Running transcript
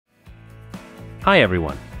Hi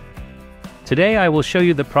everyone. Today I will show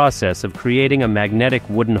you the process of creating a magnetic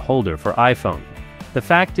wooden holder for iPhone. The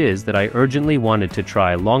fact is that I urgently wanted to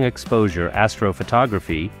try long exposure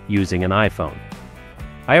astrophotography using an iPhone.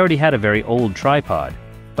 I already had a very old tripod,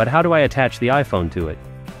 but how do I attach the iPhone to it?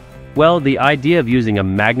 Well, the idea of using a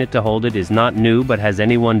magnet to hold it is not new, but has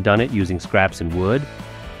anyone done it using scraps and wood?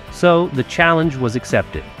 So the challenge was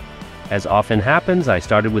accepted. As often happens, I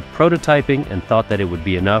started with prototyping and thought that it would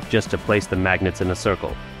be enough just to place the magnets in a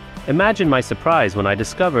circle. Imagine my surprise when I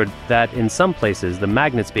discovered that in some places the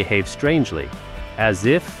magnets behave strangely, as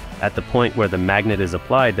if, at the point where the magnet is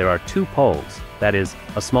applied, there are two poles. That is,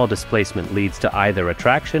 a small displacement leads to either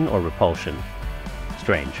attraction or repulsion.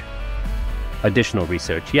 Strange. Additional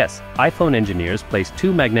research: yes, iPhone engineers placed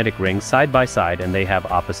two magnetic rings side by side and they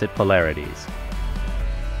have opposite polarities.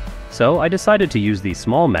 So I decided to use these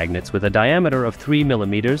small magnets with a diameter of 3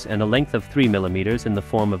 mm and a length of 3 mm in the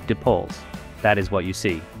form of dipoles. That is what you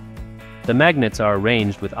see. The magnets are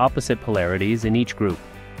arranged with opposite polarities in each group.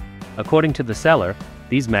 According to the seller,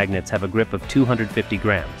 these magnets have a grip of 250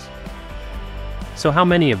 grams. So how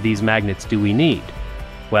many of these magnets do we need?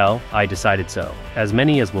 Well, I decided so. As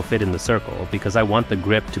many as will fit in the circle, because I want the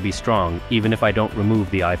grip to be strong even if I don't remove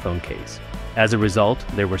the iPhone case. As a result,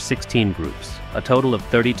 there were 16 groups, a total of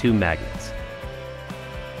 32 magnets.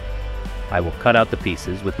 I will cut out the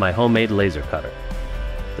pieces with my homemade laser cutter.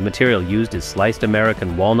 The material used is sliced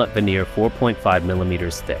American walnut veneer 4.5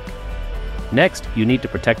 mm thick. Next, you need to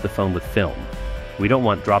protect the phone with film. We don't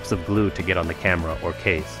want drops of glue to get on the camera or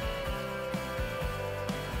case.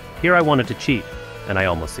 Here I wanted to cheat, and I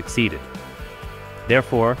almost succeeded.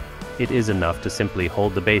 Therefore, it is enough to simply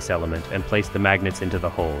hold the base element and place the magnets into the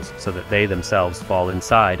holes so that they themselves fall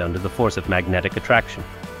inside under the force of magnetic attraction.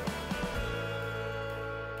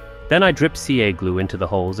 Then I drip CA glue into the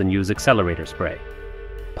holes and use accelerator spray,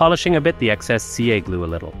 polishing a bit the excess CA glue a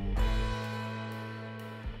little.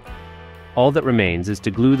 All that remains is to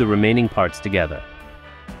glue the remaining parts together.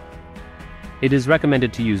 It is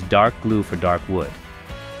recommended to use dark glue for dark wood.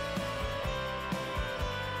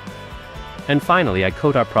 And finally, I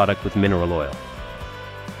coat our product with mineral oil.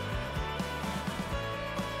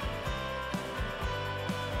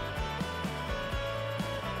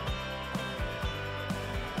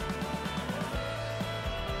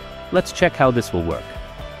 Let's check how this will work.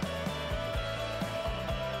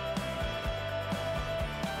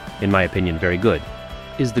 In my opinion, very good.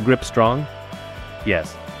 Is the grip strong?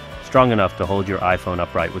 Yes, strong enough to hold your iPhone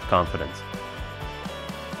upright with confidence.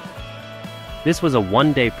 This was a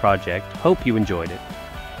one-day project. Hope you enjoyed it.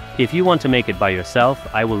 If you want to make it by yourself,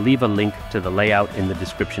 I will leave a link to the layout in the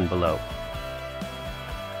description below.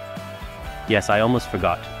 Yes, I almost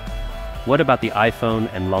forgot. What about the iPhone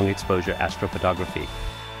and long exposure astrophotography?